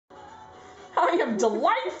I am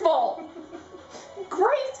delightful,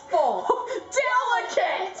 graceful,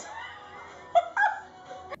 delicate.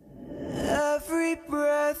 Every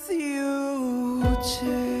breath you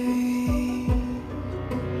take,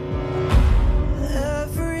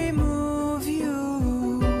 every move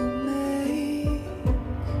you make,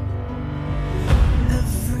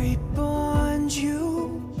 every bond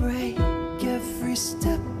you break, every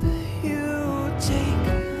step you take,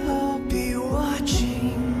 I'll be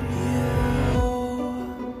watching you.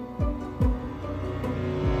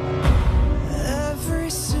 Every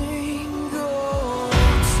single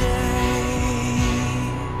day,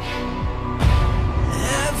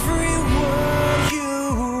 every word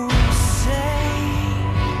you say,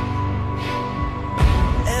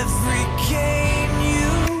 every game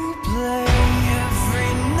you play,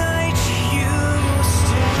 every night you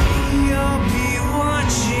stay, I'll be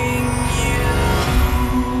watching you.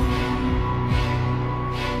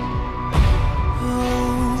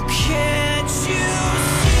 Oh, can't you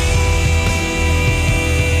see?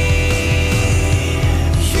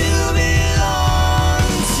 You belong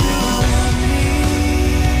to me.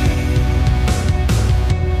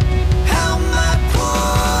 How my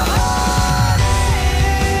poor heart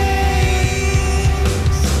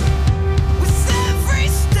aches with every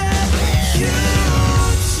step you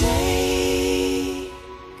take,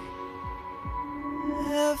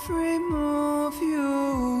 every move you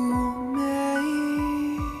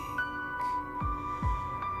make,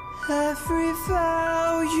 every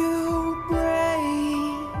vow you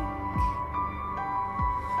break,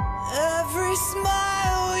 every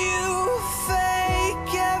smile you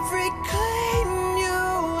fake, every claim you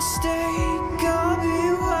stake, I'll be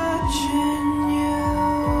watching you.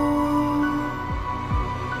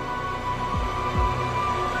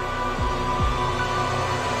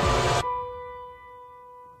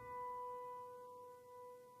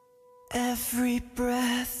 Every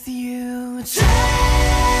breath you take,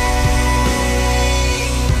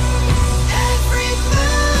 every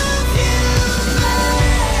move you make,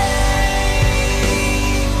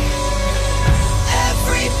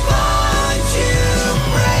 every bond you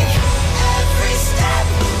break, every step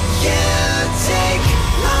you take,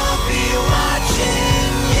 I'll be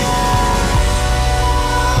watching you.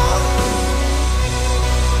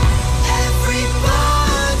 Every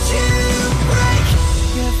bond you break,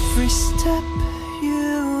 every step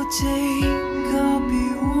you take, I'll be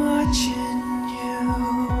watching you.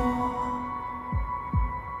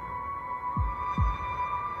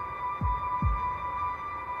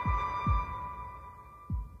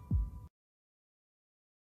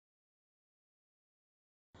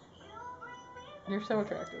 You're so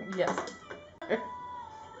attractive. Yes.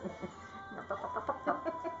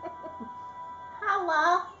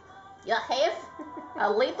 Hello. You have a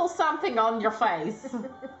little something on your face.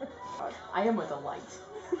 I am a delight.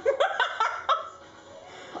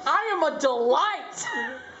 I am a delight.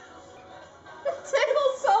 It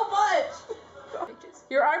tickles so much.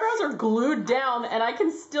 Your eyebrows are glued down, and I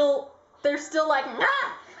can still. They're still like.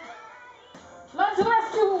 Ah! Not to the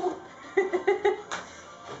rescue.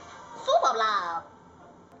 Too much blood.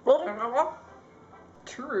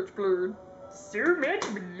 So much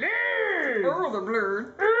blood. Oh, the blood.